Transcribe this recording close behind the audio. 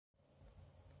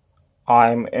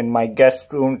I'm in my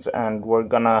guest rooms and we're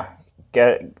gonna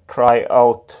try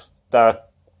out the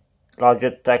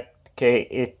Logitech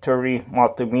K830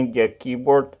 Multimedia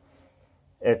keyboard.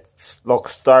 It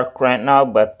looks dark right now,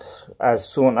 but as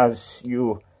soon as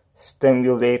you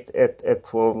stimulate it,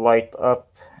 it will light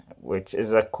up, which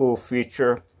is a cool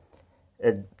feature.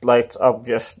 It lights up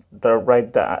just the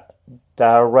right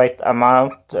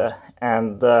amount,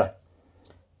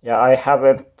 yeah, I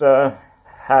haven't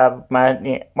have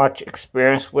much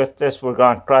experience with this. We're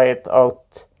gonna try it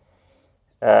out.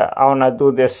 I wanna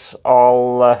do this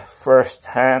all first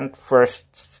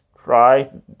try.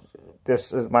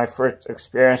 This is my first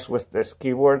experience with this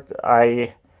keyboard.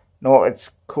 I know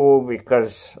it's cool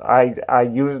because I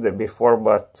used it before,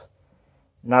 but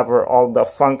never all the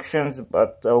functions.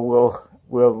 But we'll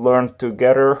learn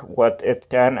together what it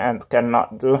can and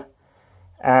cannot do.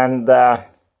 And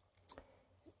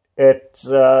it's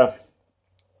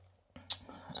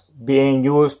being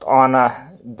used on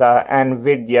the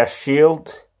NVidia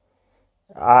Shield.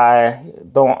 I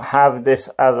don't have this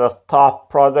as a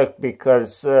top product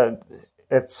because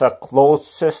it's a closed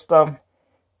system.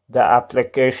 The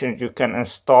applications you can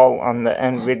install on the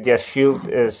NVidia Shield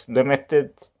is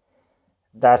limited.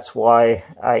 That's why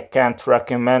I can't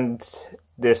recommend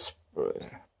this,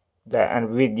 the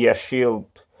NVidia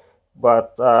Shield.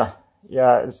 But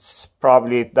yeah, it's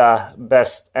probably the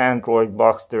best Android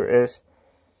box there is,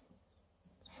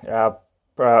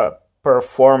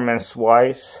 performance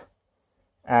wise.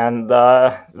 And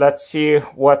let's see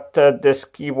what this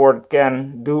keyboard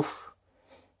can do.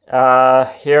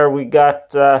 Here we got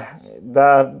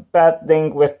the bad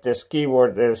thing with this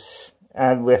keyboard is,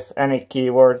 and with any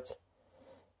keyboard,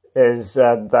 is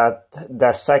that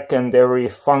the secondary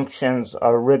functions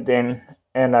are written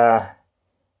in a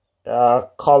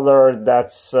color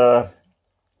that's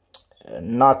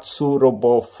not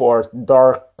suitable for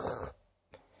dark,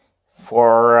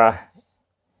 for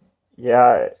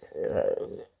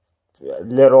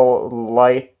little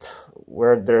light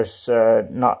where there's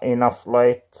not enough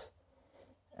light.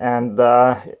 And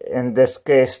in this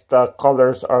case the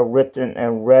colors are written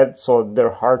in red, so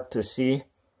they're hard to see.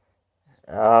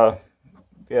 Yeah,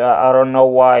 I don't know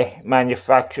why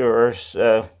manufacturers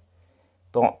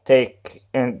don't take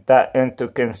that into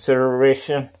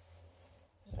consideration,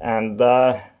 and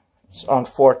it's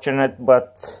unfortunate,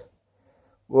 but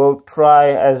we'll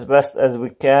try as best as we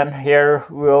can. Here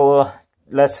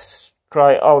let's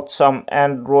try out some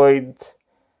Android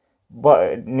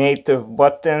native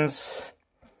buttons,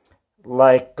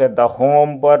 like the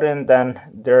home button. Then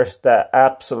there's the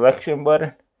app selection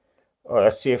button.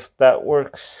 Let's see if that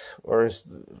works, or is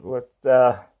with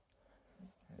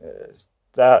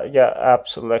yeah, app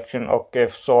selection. Okay,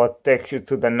 so it takes you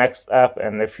to the next app,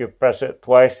 and if you press it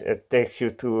twice, it takes you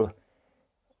to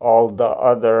all the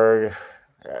other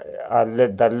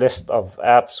the list of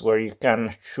apps where you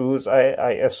can choose,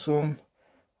 I assume,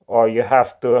 or you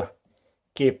have to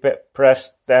keep it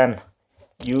pressed, then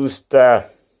use the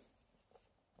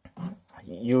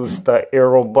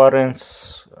arrow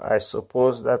buttons. I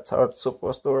suppose that's how it's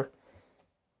supposed to work.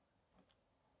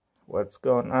 What's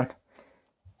going on?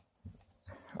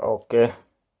 Okay,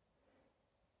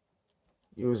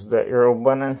 use the arrow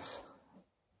buttons,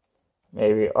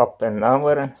 maybe up and down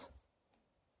buttons.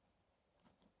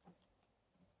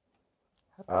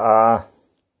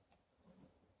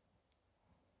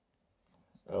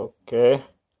 Okay,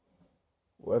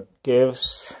 what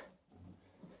gives?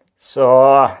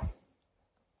 So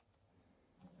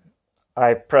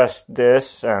I pressed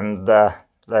this, and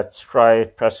let's try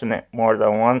pressing it more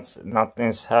than once.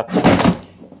 Nothing's happening.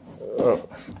 Oh,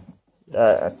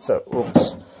 that's a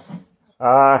oops.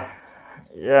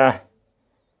 Yeah.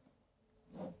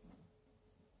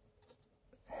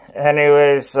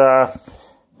 Anyways,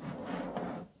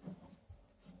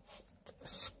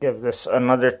 let's give this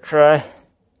another try.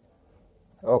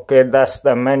 Okay, that's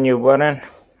the menu button.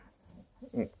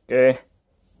 Okay,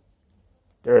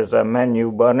 there's a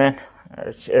menu button,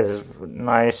 which is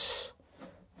nice,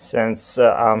 since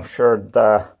I'm sure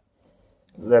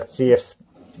let's see if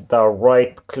the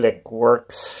right click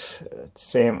works,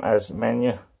 same as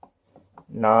menu.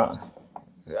 No,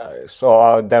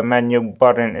 so the menu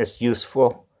button is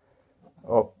useful.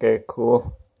 Okay,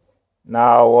 cool.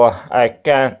 Now I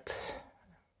can't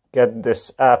get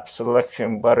this app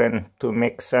selection button to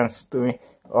make sense to me.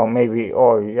 Or maybe,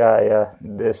 oh yeah,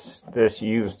 this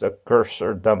use the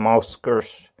cursor, the mouse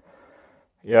cursor.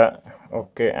 Yeah,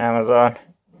 okay, Amazon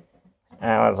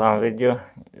Video.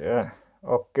 Yeah,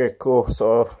 okay, cool.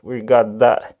 So we got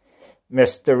that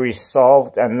mystery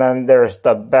solved. And then there's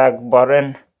the back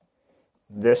button,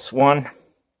 this one.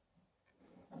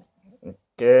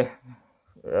 Okay,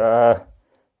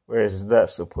 where is that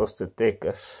supposed to take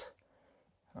us?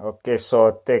 Okay, so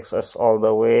it takes us all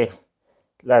the way.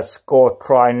 Let's go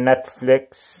try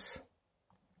Netflix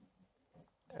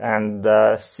and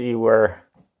see where.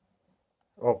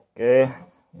 Okay,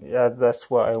 yeah, that's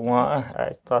what I want.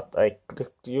 I thought I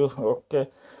clicked you. Okay.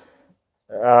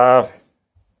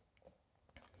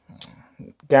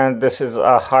 Again, this is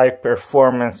a high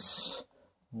performance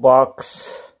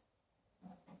box.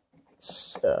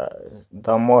 It's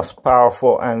the most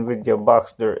powerful NVidia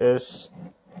box there is.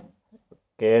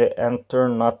 Okay, enter,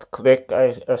 not click,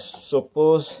 I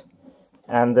suppose.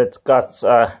 And it's got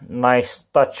a nice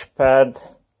touchpad.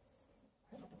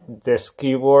 This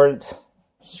keyboard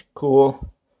is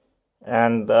cool.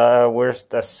 And where's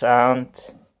the sound?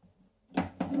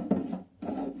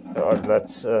 Oh,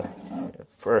 let's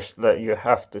first you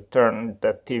have to turn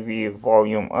the TV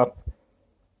volume up.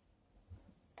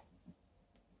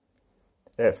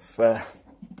 If okay,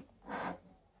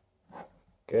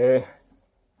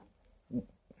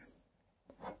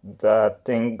 the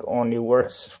thing only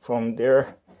works from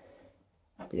there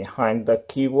behind the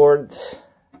keyboard.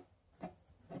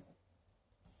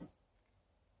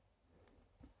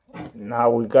 Now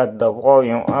we got the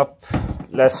volume up.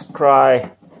 Let's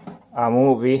try a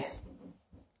movie,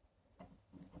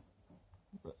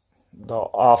 The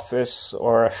Office,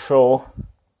 or a show.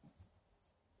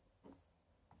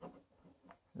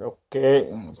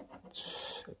 Okay,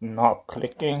 not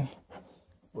clicking.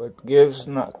 What gives?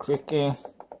 Not clicking.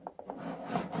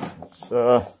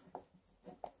 So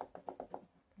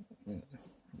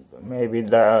maybe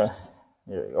the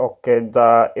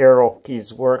arrow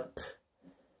keys work,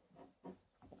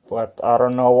 but I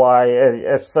don't know why.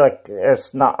 It's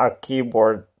not a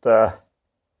keyboard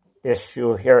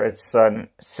issue here. It's a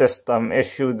system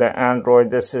issue. The Android.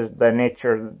 This is the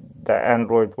nature the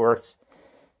Android works.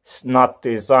 It's not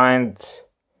designed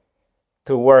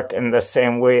to work in the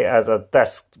same way as a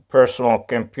personal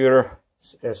computer.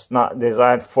 It's not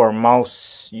designed for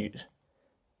mouse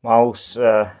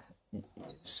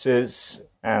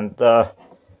and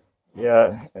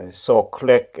yeah, so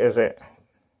click isn't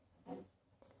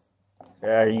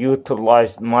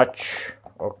utilized much.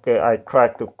 Okay, I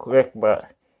tried to click,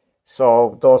 but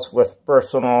so those with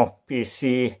personal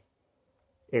PC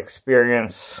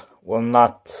experience will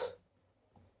not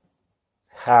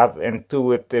have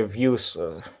intuitive use.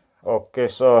 Okay,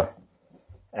 so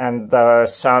and the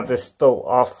sound is still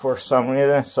off for some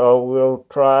reason, so we'll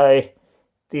try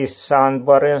these sound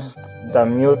buttons. The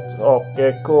mute,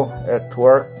 okay, cool, it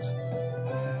worked.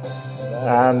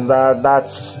 And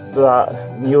that's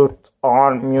the mute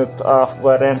on, mute off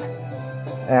button.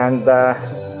 And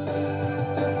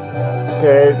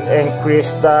okay,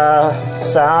 increase the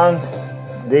sound,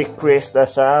 decrease the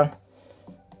sound.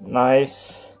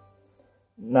 Nice.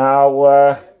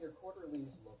 Now,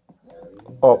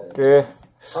 okay.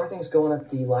 How are things going at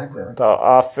the library? The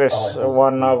Office,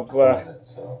 one of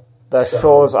the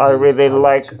shows I really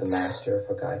liked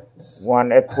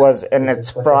when it was in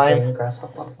its prime.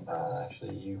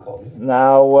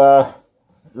 Now,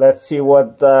 let's see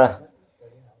what the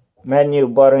menu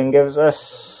button gives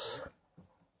us.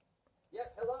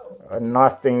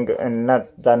 Nothing in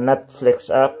the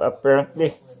Netflix app, apparently.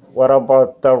 What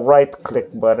about the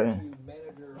right-click button?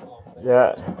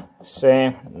 Yeah,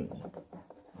 same.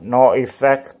 No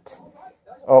effect.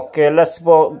 Okay, let's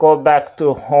go back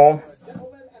to home.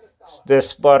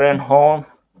 This button, home.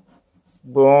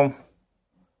 Boom.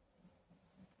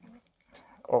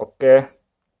 Okay.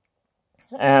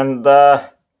 And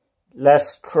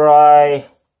let's try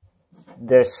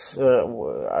this.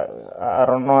 I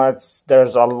don't know.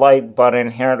 There's a light button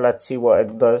here. Let's see what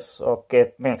it does. Okay,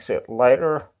 it makes it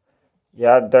lighter.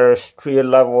 Yeah, there's 3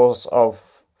 levels of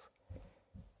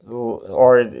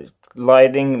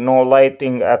lighting, no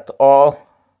lighting at all,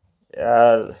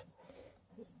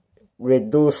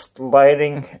 reduced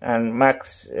lighting, and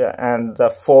max and the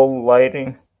full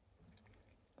lighting.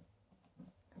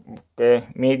 Okay,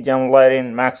 medium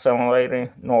lighting, maximum lighting,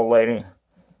 no lighting.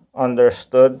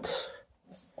 Understood.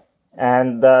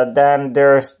 And then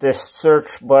there's this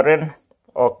search button.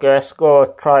 Okay, let's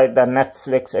go try the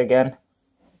Netflix again.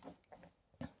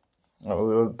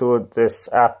 We'll do this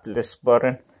app list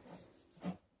button.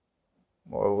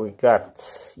 Well, we got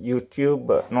YouTube,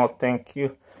 but no thank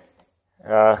you.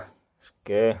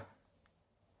 Okay.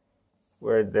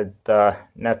 Where did the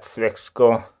Netflix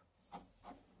go?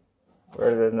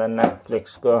 Where did the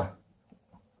Netflix go?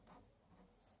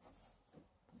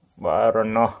 But I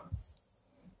don't know.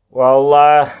 Well,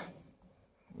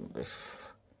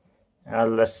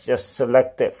 let's just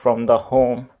select it from the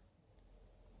home.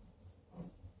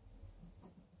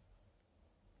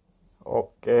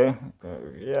 Okay,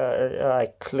 yeah, I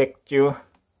clicked you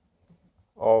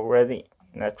already.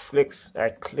 Netflix, I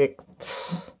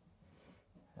clicked.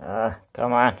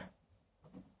 Come on.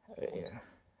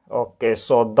 Okay,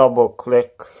 so double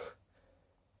click.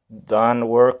 Done,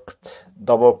 worked.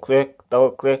 Double click.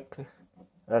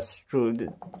 That's true.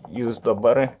 Use the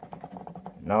button.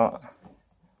 No.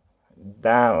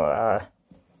 Damn,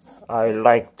 I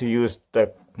like to use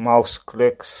the mouse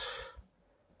clicks.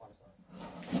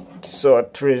 So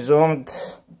it resumed.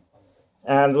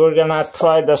 And we're gonna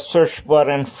try the search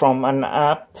button from an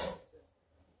app.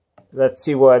 Let's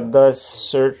see what it does.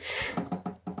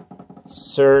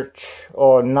 Search.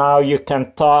 Oh, now you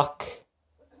can talk.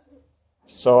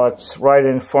 So it's right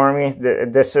in for me.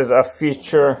 This is a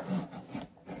feature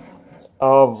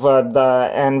of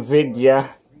the NVidia.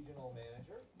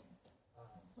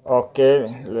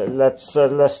 Okay, let's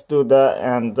do that,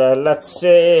 and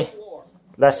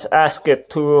let's ask it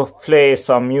to play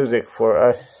some music for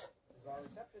us.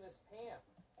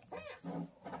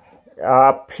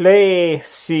 Play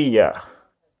Sia.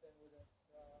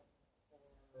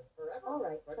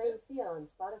 Alright, play Sia on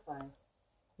Spotify.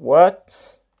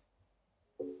 What?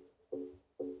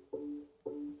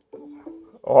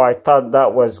 Oh, I thought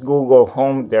that was Google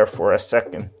Home there for a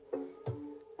second.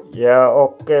 Yeah,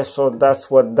 okay, so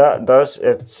that's what that does.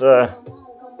 It's a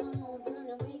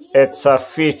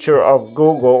feature of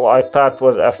Google. I thought it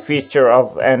was a feature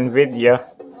of NVidia.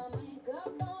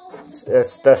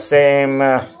 It's the same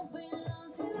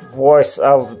voice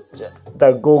of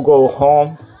the Google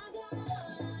Home.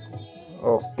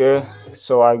 Okay,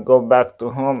 so I go back to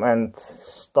home and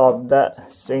stop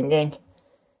that singing.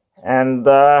 And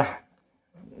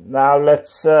now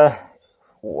let's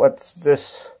what's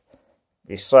this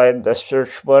beside the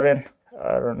search button?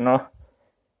 I don't know.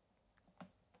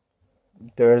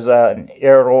 There's an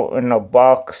arrow in a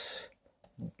box,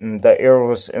 and the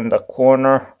arrow's in the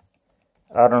corner.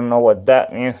 I don't know what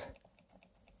that means.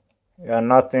 Yeah,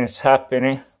 nothing's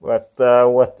happening. But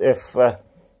what if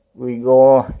we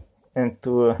go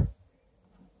into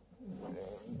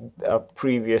a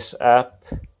previous app?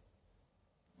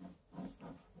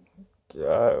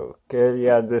 Okay,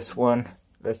 yeah, this one.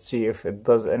 Let's see if it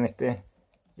does anything.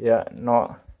 Yeah,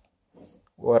 no.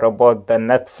 What about the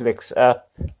Netflix app?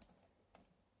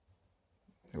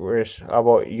 How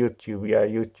about YouTube? Yeah,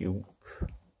 YouTube.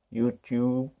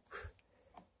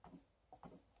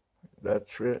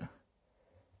 That's it.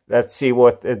 Let's see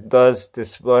what it does,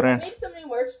 this button. Make some new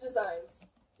merch designs.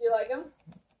 Do you like them?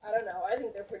 I don't know. I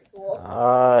think they're pretty cool.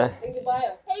 Think to buy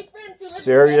them. Hey, friends who live in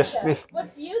seriously? Canada,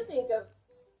 what do you think of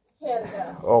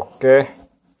Canada? Okay.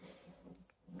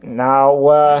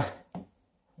 Now,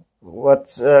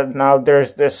 now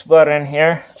there's this button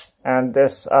here, and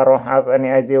this, I don't have any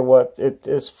idea what it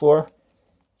is for.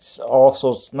 It's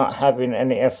also not having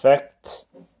any effect.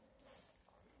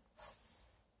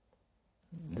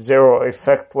 Zero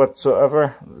effect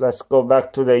whatsoever. Let's go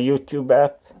back to the YouTube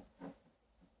app.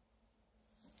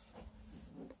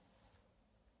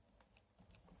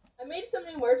 I made some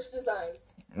new merch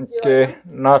designs. Okay, like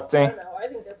nothing. I don't know. I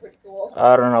think they're pretty cool.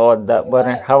 I don't know what that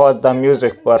button. How about the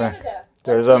music button?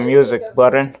 There's a music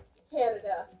button.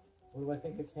 Canada. What do I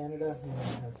think of Canada?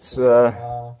 It's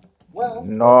Well, no.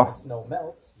 when the snow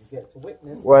melts, you get to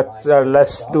witness. What?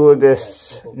 Let's do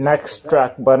this next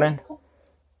track button.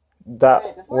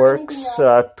 That works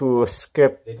to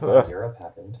skip. Europe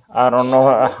happened. I don't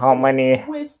know how many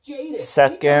With Jadis.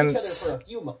 seconds.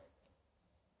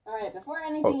 Alright, before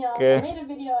anything Okay. else, I made a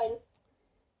video.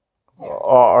 Or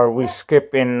are we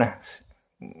skipping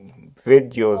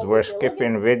videos? We're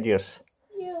skipping videos.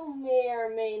 You may or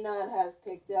may not have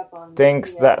picked up on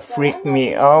Things that freak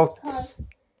me out.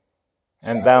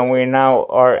 And then we now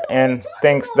are in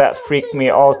Things That Freak Me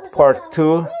Out Part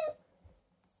 2.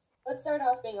 Let's start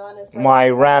off being honest. My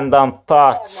random I have no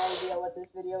thoughts. idea what this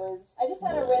video is. I just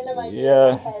had a random idea Yeah.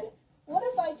 in my head. What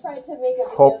if I tried to make a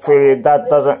video Hopefully that that was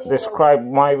doesn't literally describe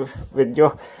my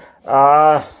video.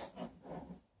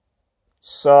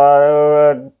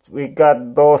 So we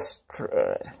got those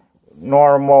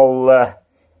normal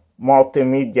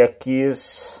multimedia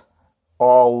keys,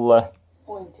 all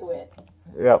point to it?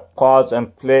 yeah, pause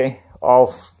and play,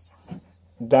 all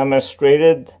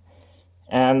demonstrated,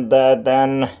 and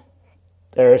then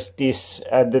there's these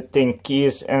editing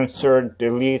keys: insert,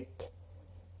 delete,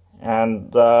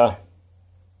 and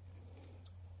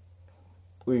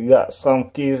we got some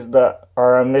keys that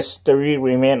are a mystery,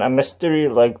 remain a mystery,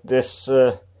 like this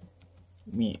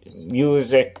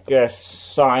music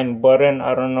sign button.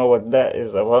 I don't know what that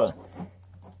is about.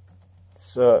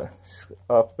 So it's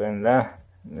up and down.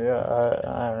 Yeah,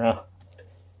 I don't know.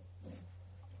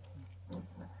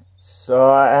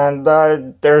 So, and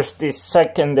there's these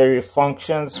secondary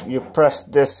functions. You press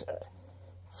this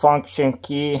function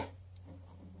key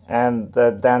and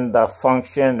then the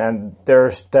function, and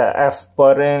there's the F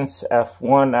buttons,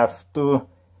 F1, F2,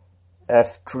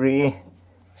 F3.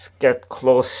 Let's get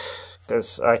close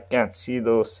because I can't see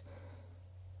those.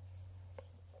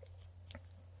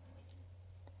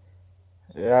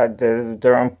 Yeah,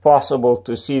 they're impossible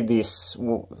to see these,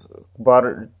 but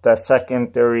the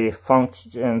secondary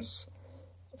functions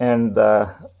in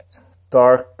the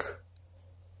dark.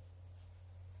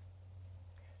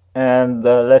 And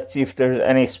let's see if there's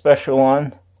any special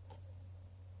one.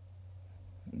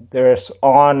 There's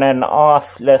on and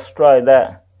off. Let's try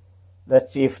that.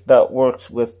 Let's see if that works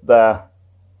with the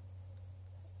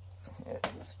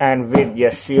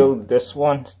NVidia Shield. This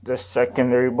one, the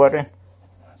secondary button.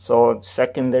 So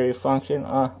secondary function.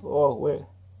 Oh wait,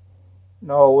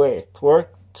 no way, it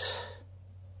worked.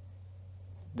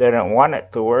 Didn't want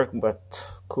it to work,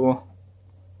 but cool.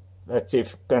 Let's see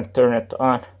if we can turn it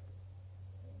on.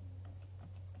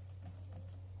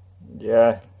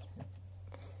 Yeah,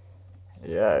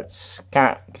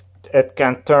 it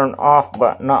can turn off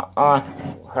but not on.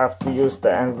 We'll have to use the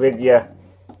NVidia.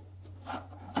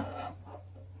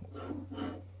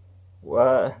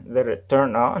 What, did it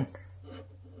turn on?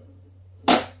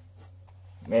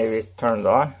 Maybe it turned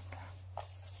on.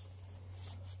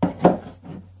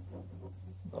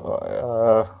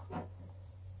 Okay,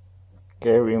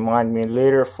 remind me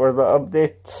later for the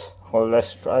update. Well,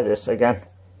 let's try this again.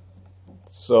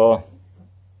 So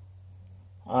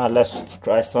let's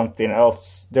try something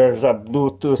else. There's a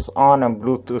Bluetooth on and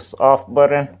Bluetooth off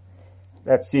button.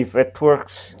 Let's see if it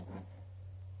works.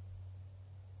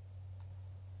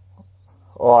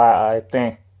 Oh, I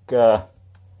think that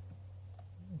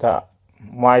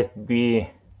might be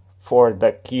for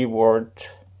the keyboard.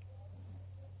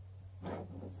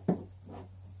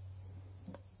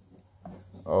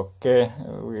 Okay,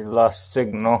 we lost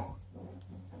signal,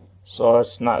 so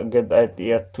it's not a good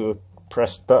idea to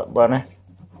press that button.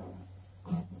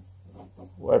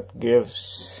 What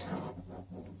gives?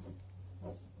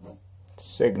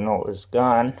 Signal is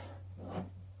gone.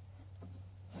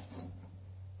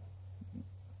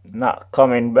 Not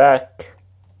coming back.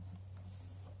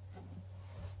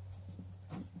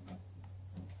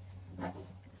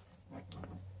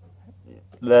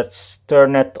 Let's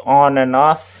turn it on and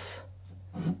off.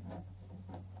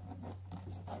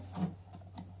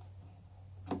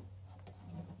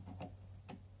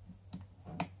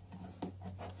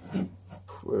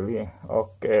 Really?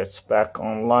 Okay, it's back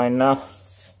online now.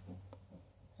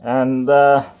 And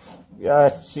yeah,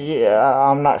 see,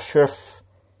 I'm not sure if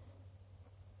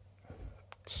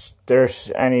there's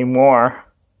any more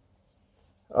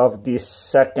of these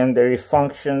secondary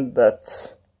functions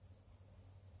that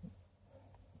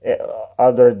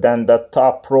other than the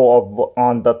top row of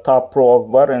on the top row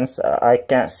of buttons. I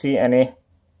can't see any.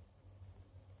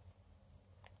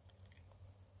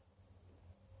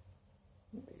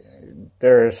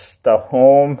 There's the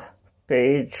home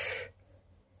page,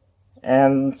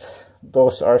 and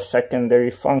those are secondary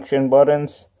function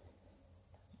buttons.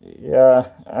 Yeah,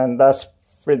 and that's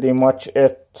pretty much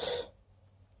it.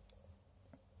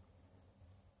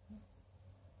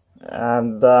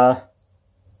 And other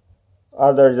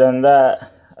than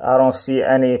that, I don't see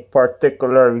any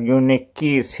particular unique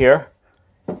keys here.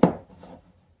 I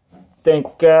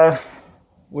think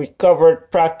we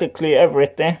covered practically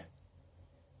everything.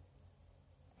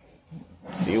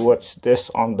 See what's this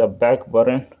on the back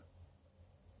button.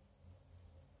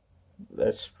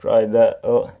 Let's try that.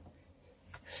 Oh,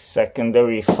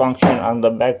 secondary function on the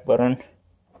back button.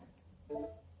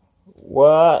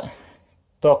 What?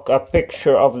 Took a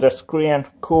picture of the screen.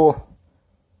 Cool.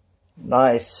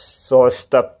 Nice. So it's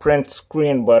the print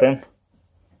screen button.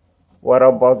 What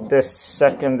about this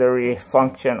secondary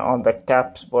function on the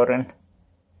caps button?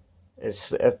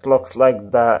 It looks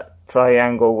like that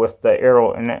triangle with the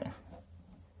arrow in it.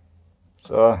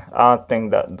 So I don't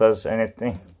think that does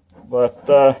anything. But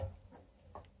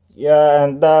yeah,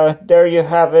 and there you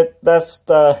have it. That's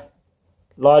the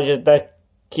Logitech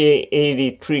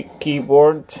K830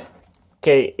 keyboard,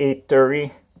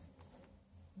 K830.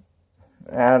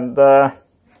 And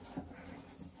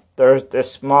there's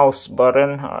this mouse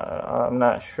button. I'm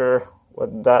not sure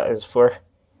what that is for.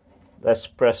 Let's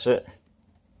press it.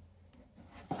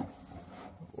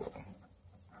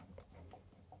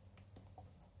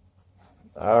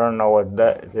 I don't know what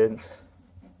that did.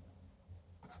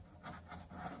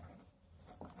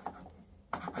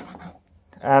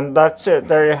 And that's it.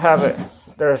 There you have it.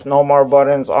 There's no more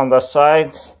buttons on the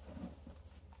sides.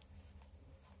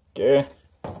 Okay.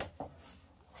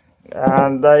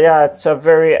 And yeah, it's a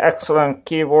very excellent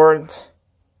keyboard.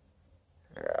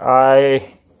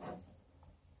 I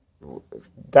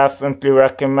definitely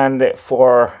recommend it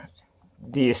for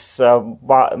these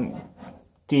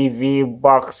TV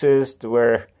boxes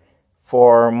where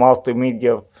for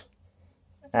multimedia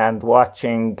and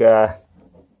watching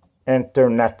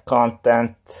internet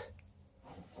content.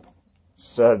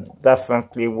 It's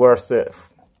definitely worth it.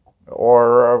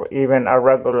 Or even a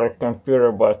regular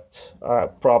computer, but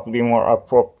probably more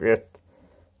appropriate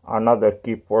another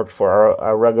keyboard for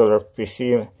a regular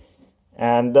PC.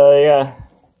 And yeah,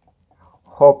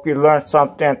 hope you learned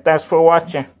something. Thanks for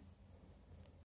watching.